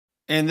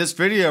In this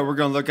video, we're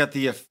going to look at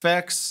the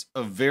effects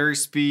of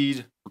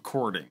Varispeed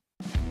recording.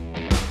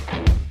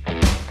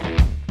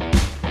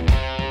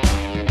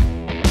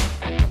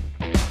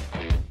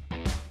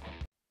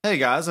 Hey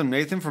guys, I'm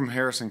Nathan from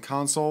Harrison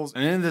Consoles,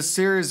 and in this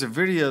series of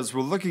videos,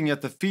 we're looking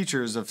at the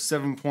features of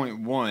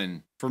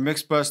 7.1 for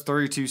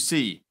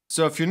Mixbus32c.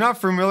 So if you're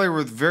not familiar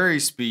with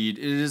Varispeed,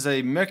 it is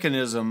a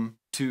mechanism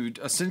to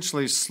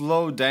essentially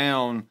slow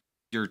down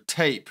your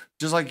tape,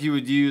 just like you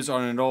would use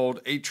on an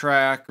old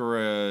 8-track or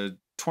a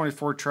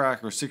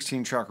 24-track or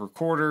 16-track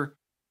recorder.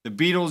 The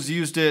Beatles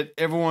used it,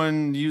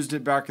 everyone used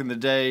it back in the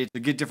day to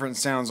get different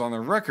sounds on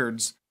their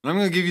records. And I'm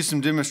going to give you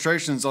some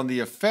demonstrations on the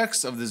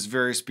effects of this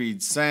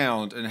Varispeed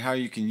sound and how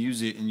you can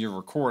use it in your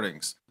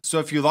recordings. So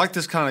if you like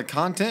this kind of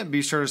content,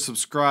 be sure to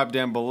subscribe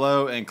down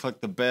below and click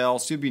the bell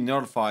so you'll be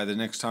notified the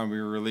next time we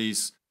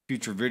release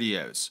future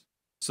videos.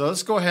 So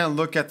let's go ahead and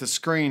look at the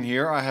screen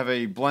here. I have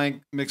a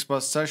blank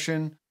Mixbus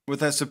session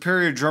with a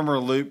superior drummer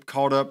loop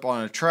called up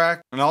on a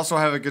track, and I also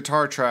have a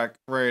guitar track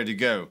ready to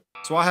go.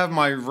 So I have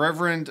my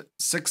Reverend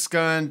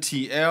 6-gun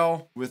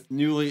TL with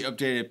newly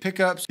updated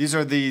pickups. These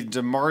are the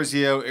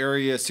DiMarzio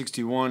Area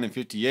 61 and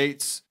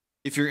 58s,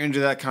 if you're into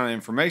that kind of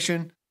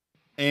information.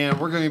 And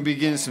we're going to be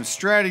getting some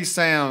Stratty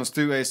sounds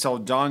through a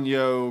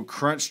Saldano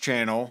Crunch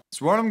channel.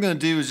 So what I'm going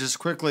to do is just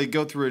quickly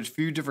go through a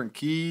few different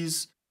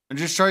keys and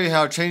just show you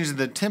how changing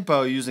the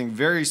tempo using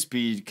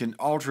Varispeed can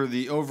alter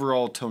the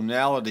overall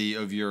tonality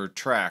of your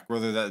track,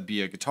 whether that be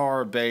a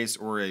guitar, bass,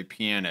 or a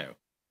piano.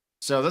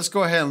 So let's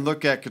go ahead and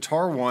look at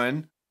guitar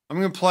 1. I'm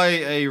going to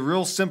play a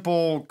real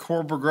simple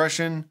chord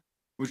progression,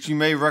 which you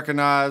may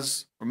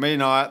recognize or may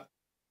not.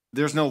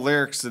 There's no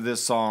lyrics to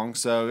this song,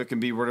 so it can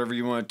be whatever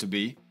you want it to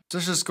be. So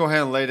let's just go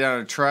ahead and lay down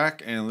a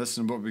track and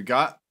listen to what we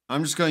got.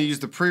 I'm just going to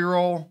use the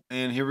pre-roll,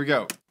 and here we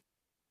go.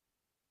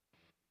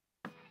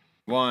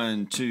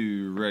 1,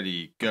 2,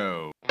 ready,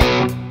 go.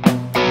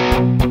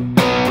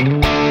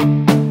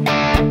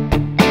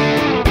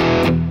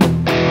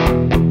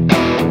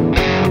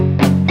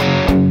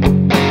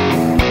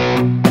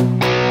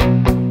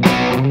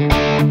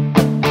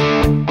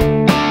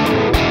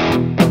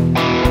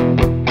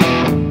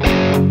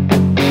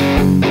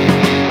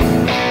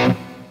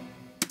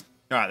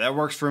 Alright, that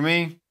works for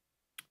me.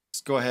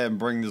 Let's go ahead and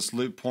bring this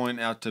loop point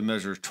out to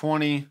measure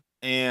 20.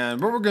 And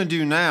what we're going to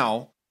do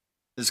now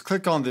is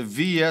click on the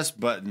VS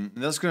button,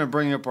 and that's going to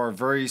bring up our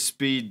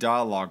Varispeed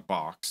dialog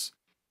box.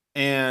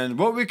 And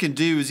what we can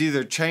do is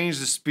either change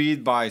the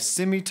speed by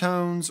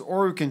semitones,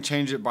 or we can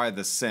change it by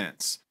the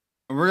cents.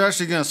 And we're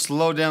actually going to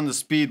slow down the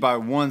speed by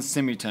 1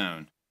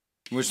 semitone,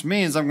 which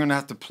means I'm going to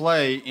have to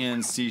play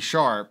in C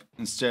sharp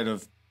instead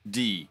of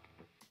D.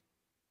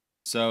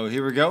 So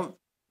here we go.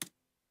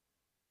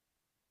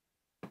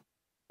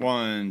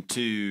 1,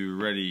 2,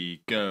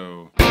 ready,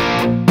 go.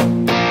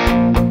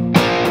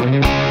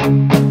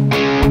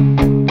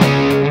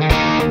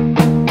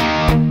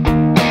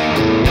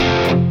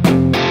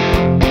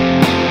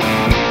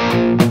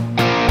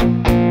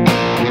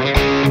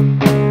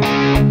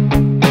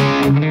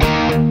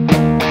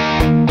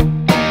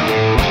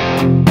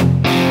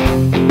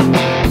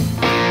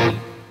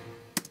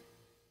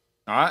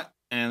 Alright,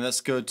 and let's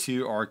go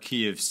to our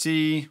key of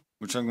C,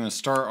 which I'm going to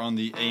start on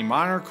the A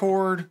minor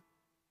chord.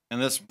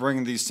 And let's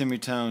bring the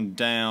semitone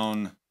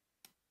down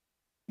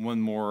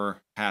one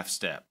more half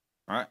step.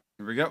 All right,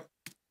 here we go.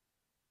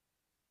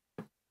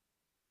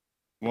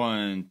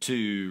 1,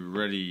 2,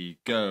 ready,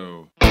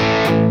 go.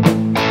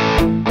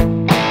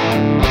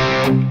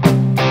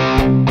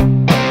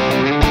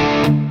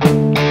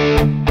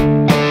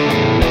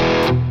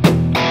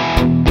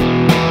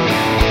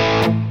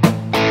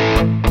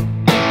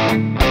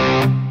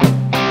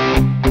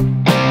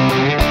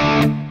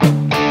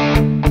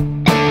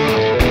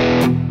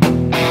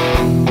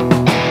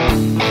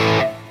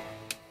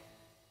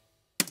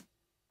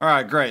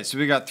 Alright, great. So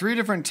we got 3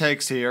 different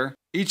takes here,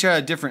 each at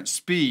a different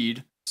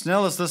speed. So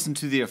now let's listen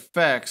to the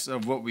effects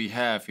of what we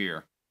have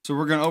here. So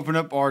we're going to open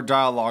up our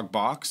dialog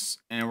box,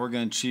 and we're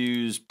going to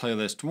choose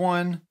playlist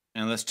 1,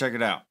 and let's check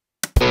it out.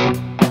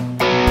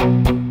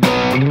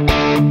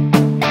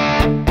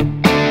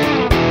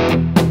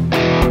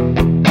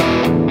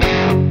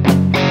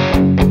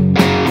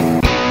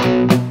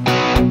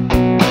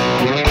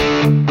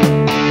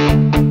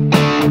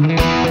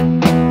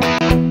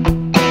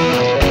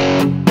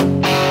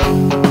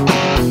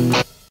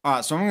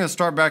 Alright, so I'm going to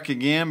start back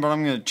again, but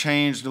I'm going to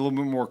change it a little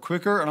bit more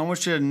quicker, and I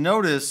want you to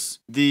notice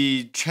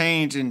the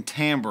change in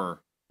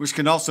timbre, which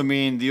can also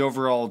mean the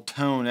overall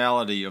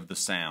tonality of the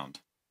sound.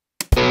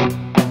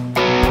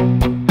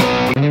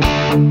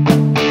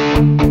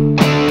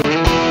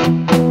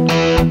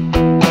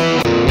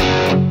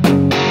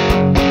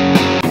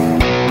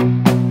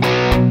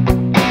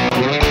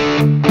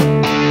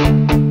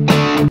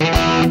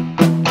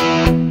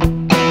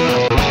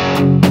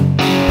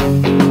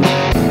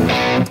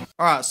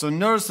 Alright, so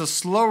notice the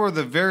slower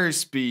the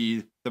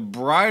Varispeed, the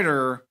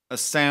brighter a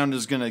sound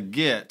is going to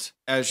get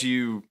as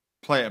you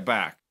play it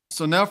back.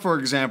 So now, for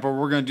example,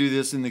 we're going to do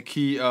this in the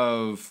key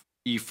of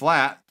E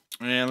flat,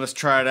 and let's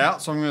try it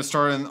out. So I'm going to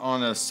start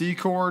on a C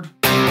chord,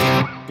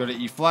 go go to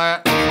E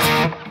flat,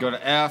 go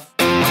to F,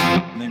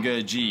 and then go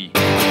to G.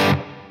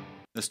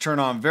 Let's turn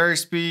on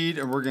Varispeed,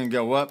 and we're going to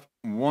go up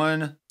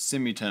 1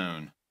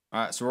 semitone.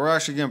 Alright, so we're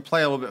actually going to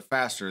play a little bit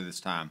faster this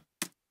time.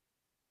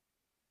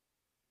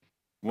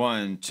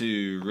 1,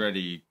 2,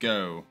 ready,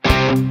 go.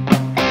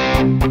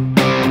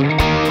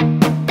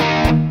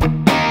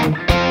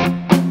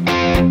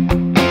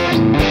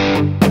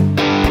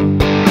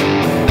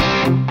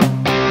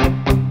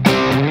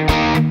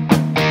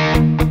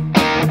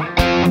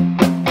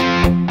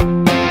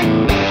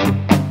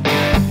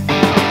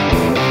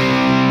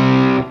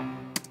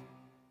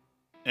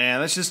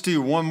 And let's just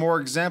do one more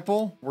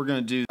example. We're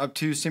going to do up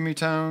 2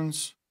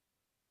 semitones.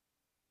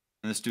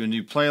 And let's do a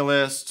new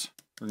playlist.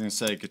 We're going to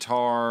say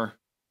guitar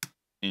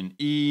in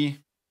E.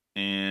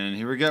 And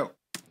here we go.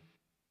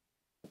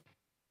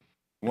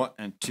 1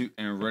 and 2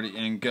 and ready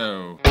and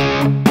go.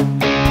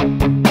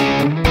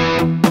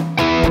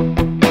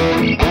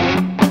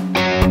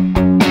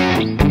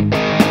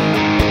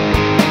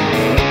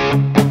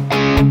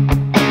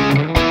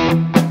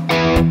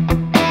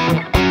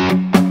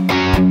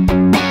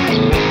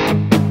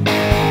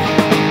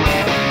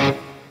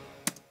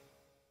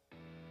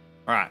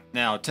 Alright,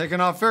 now taking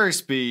off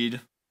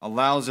Varispeed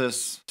allows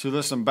us to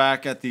listen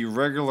back at the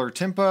regular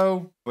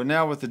tempo, but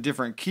now with the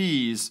different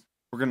keys,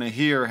 we're going to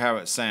hear how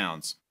it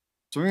sounds.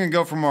 So we're going to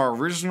go from our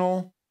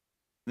original,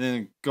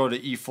 then go to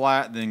E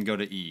flat, then go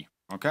to E.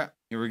 Okay,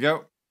 here we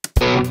go.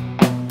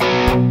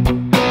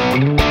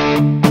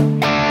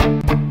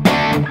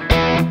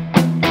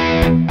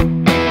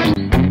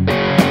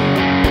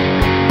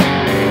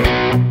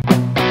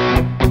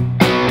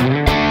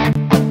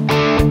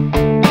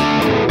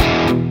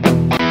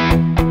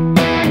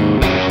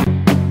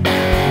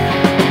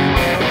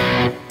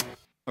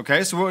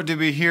 Okay, so what did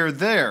we hear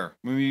there?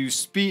 When you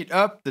speed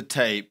up the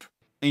tape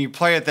and you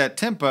play at that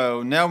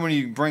tempo, now when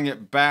you bring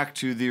it back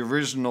to the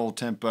original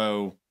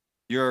tempo,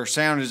 your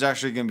sound is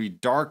actually going to be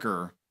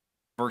darker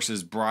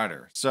versus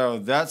brighter. So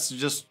that's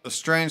just a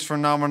strange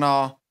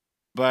phenomenon,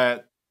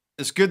 but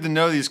it's good to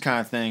know these kind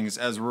of things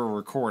as we're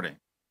recording.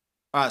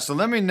 All right, so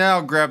let me now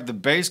grab the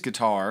bass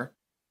guitar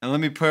and let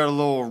me put a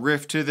little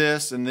riff to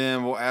this, and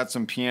then we'll add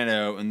some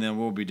piano, and then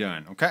we'll be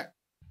done, okay?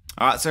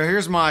 Alright, so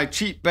here's my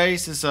cheap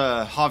bass. It's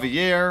a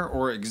Javier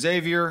or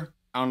Xavier.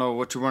 I don't know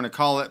what you want to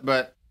call it,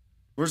 but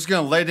we're just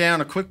going to lay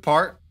down a quick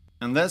part,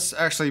 and let's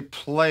actually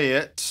play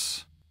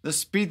it. Let's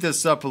speed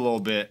this up a little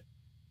bit,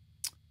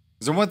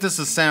 because I want this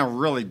to sound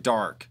really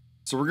dark.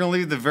 So we're going to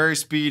leave the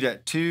Varispeed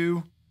at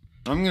 2.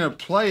 I'm going to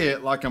play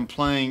it like I'm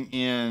playing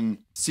in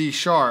C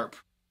sharp,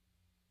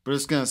 but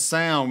it's going to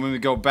sound, when we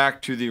go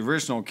back to the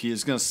original key,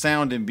 it's going to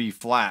sound in B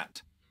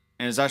flat.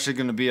 And it's actually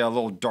going to be a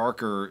little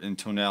darker in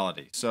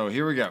tonality. So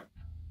here we go.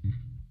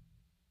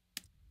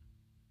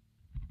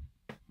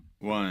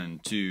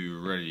 1,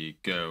 2, ready,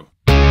 go.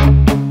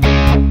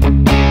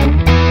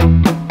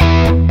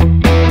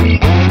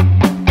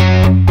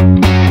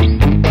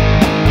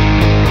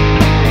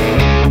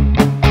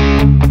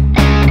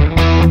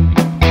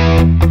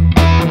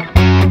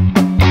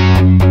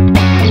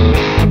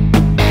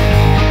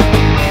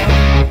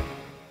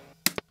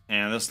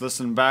 And let's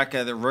listen back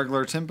at the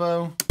regular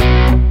tempo.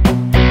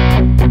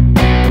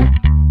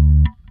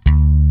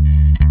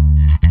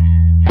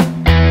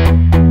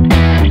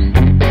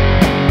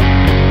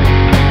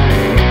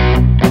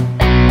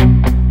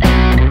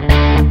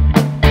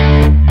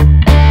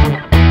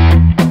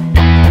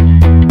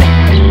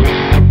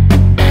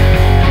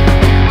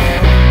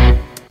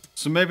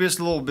 So maybe it's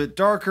a little bit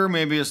darker,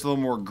 maybe it's a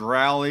little more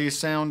growly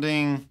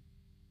sounding.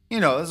 You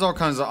know, there's all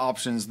kinds of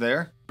options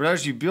there. But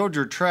as you build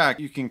your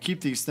track, you can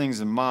keep these things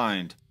in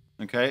mind.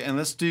 Okay, and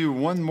let's do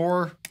one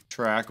more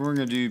track. We're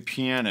going to do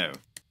piano.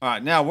 All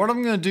right, now what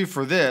I'm going to do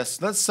for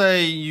this, let's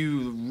say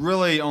you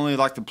really only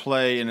like to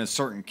play in a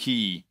certain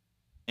key.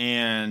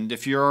 And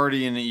if you're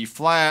already in the E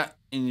flat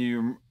and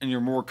you're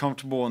more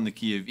comfortable in the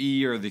key of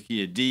E or the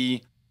key of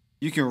D,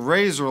 you can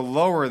raise or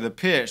lower the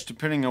pitch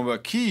depending on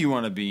what key you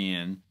want to be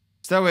in.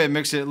 So that way it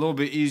makes it a little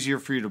bit easier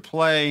for you to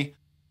play,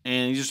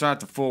 and you just don't have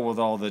to fool with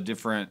all the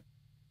different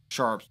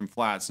sharps and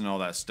flats and all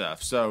that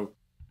stuff. So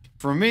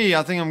for me,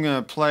 I think I'm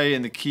going to play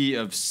in the key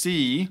of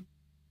C,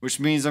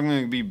 which means I'm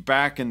going to be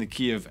back in the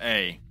key of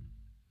A.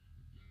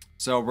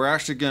 So we're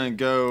actually going to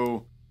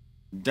go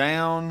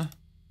down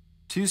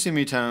 2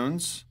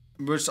 semitones,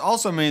 which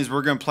also means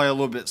we're going to play a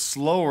little bit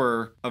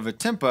slower of a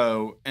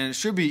tempo, and it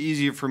should be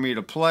easier for me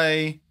to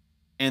play,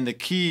 and the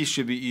key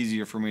should be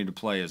easier for me to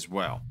play as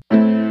well.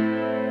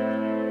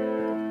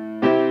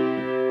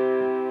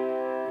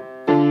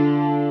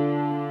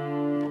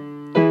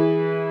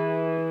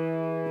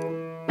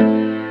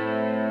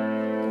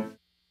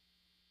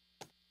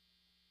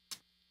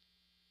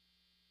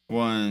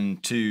 One,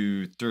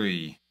 two,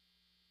 three.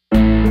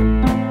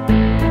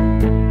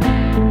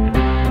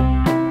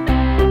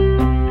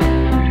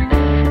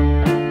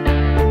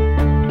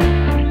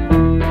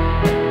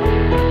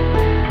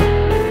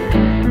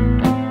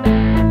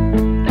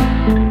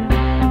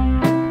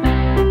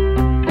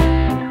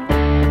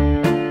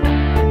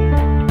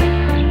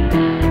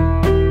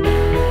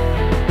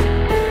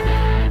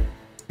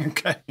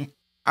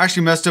 I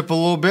actually messed up a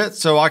little bit,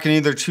 so I can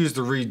either choose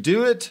to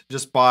redo it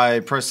just by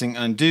pressing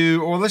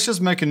undo, or let's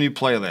just make a new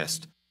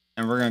playlist.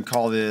 And we're going to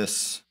call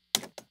this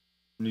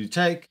New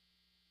Take.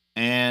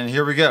 And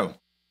here we go.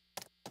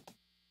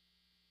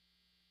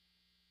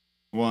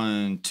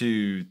 1,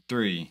 2,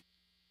 3.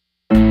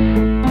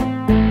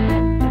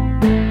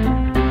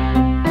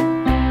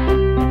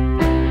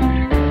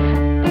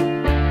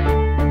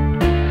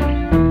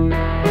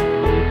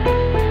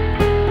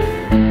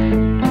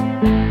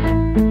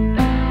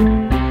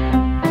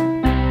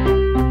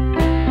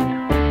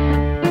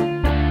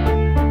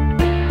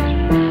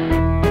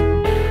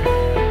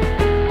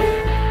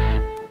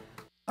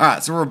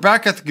 Alright, so we're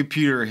back at the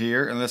computer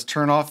here, and let's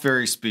turn off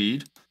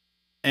Varispeed.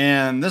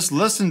 And let's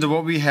listen to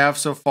what we have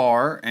so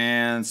far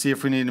and see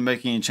if we need to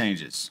make any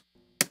changes.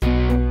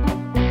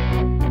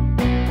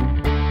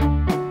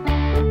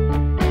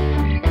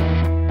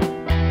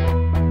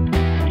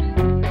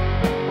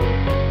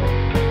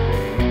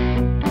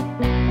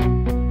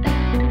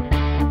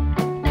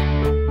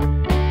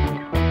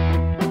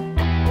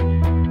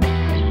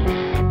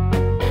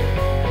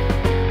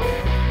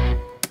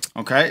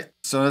 Okay,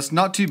 so it's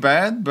not too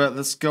bad, but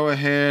let's go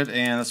ahead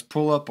and let's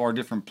pull up our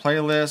different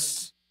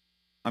playlists.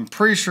 I'm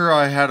pretty sure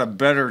I had a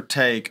better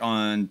take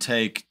on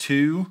take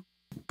 2,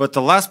 but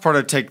the last part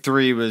of take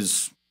 3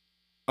 was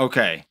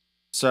okay.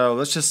 So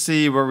let's just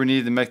see where we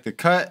need to make the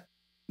cut.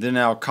 Then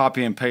I'll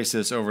copy and paste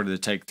this over to the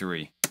take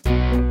 3.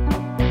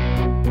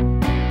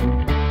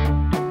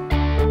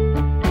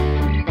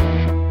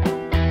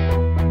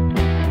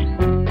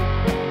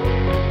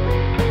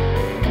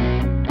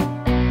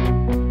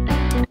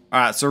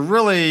 Alright, so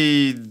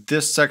really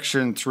this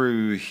section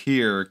through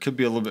here could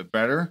be a little bit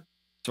better.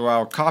 So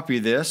I'll copy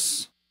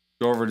this,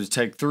 go over to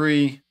take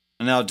 3,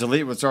 and I'll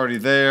delete what's already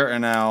there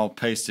and I'll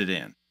paste it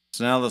in.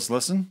 So now let's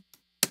listen.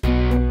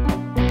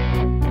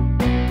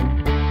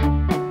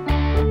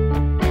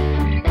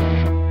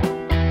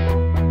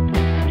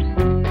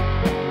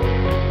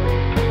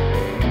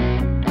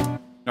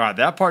 Alright,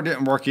 that part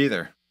didn't work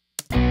either.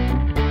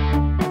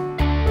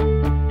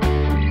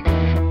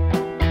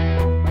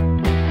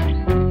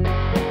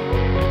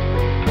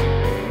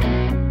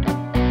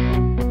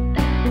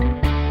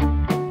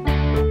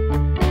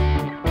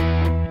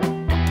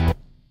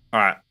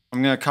 Alright,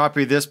 I'm going to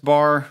copy this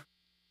bar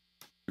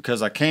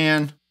because I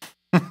can.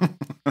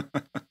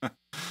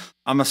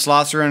 I'm a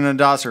slicer and a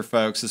dicer,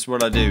 folks. This is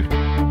what I do.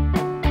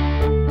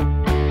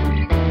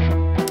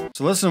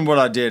 So listen to what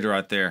I did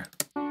right there.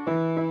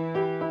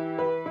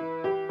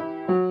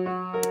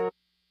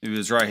 It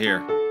was right here.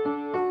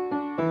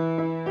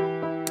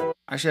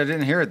 Actually, I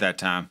didn't hear it that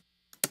time.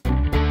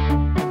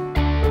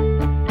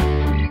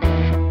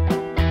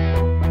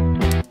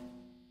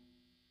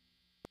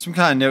 Some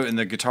kind of note in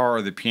the guitar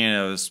or the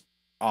piano is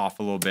off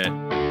a little bit.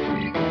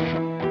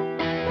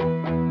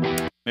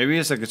 Maybe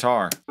it's a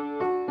guitar.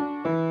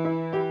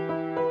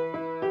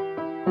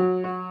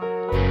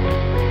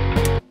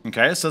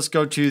 Okay, so let's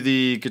go to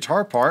the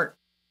guitar part.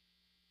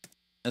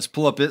 Let's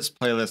pull up its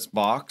playlist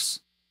box.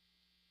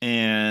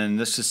 And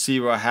let's just see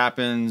what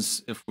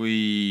happens if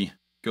we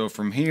go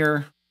from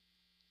here.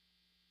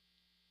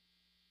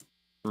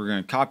 We're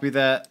going to copy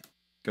that,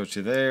 go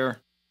to there.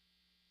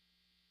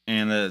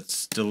 And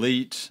let's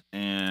delete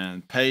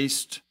and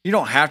paste. You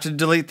don't have to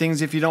delete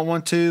things if you don't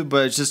want to,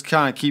 but it just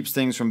kind of keeps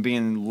things from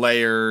being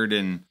layered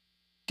and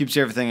keeps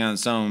everything on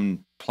its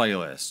own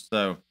playlist.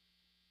 So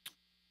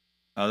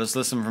let's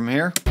listen from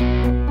here.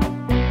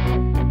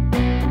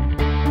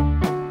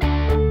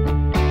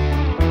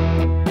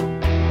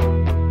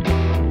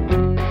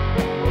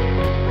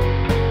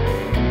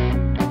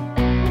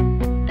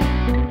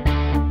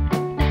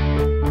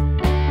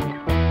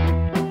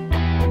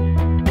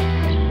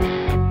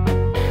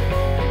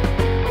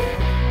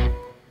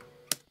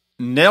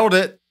 Nailed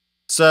it.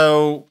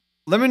 So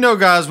let me know,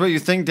 guys, what you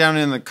think down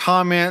in the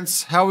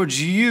comments. How would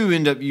you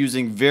end up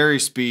using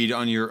Varispeed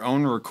on your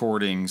own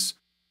recordings?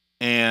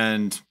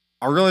 And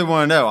I really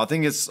want to know. I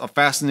think it's a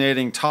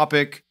fascinating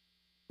topic.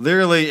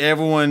 Literally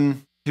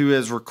everyone who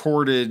has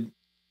recorded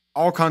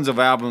all kinds of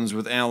albums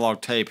with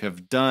analog tape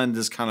have done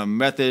this kind of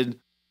method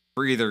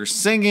for either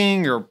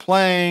singing or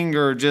playing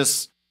or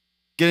just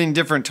getting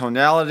different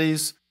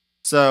tonalities.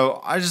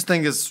 So I just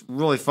think it's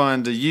really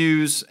fun to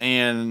use,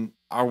 and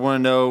I want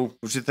to know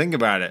what you think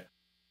about it.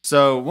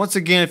 So once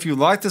again, if you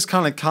like this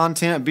kind of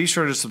content, be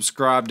sure to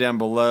subscribe down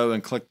below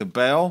and click the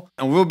bell.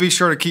 And we'll be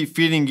sure to keep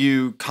feeding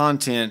you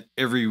content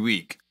every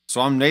week. So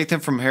I'm Nathan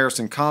from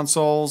Harrison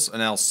Consoles,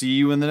 and I'll see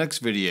you in the next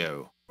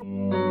video.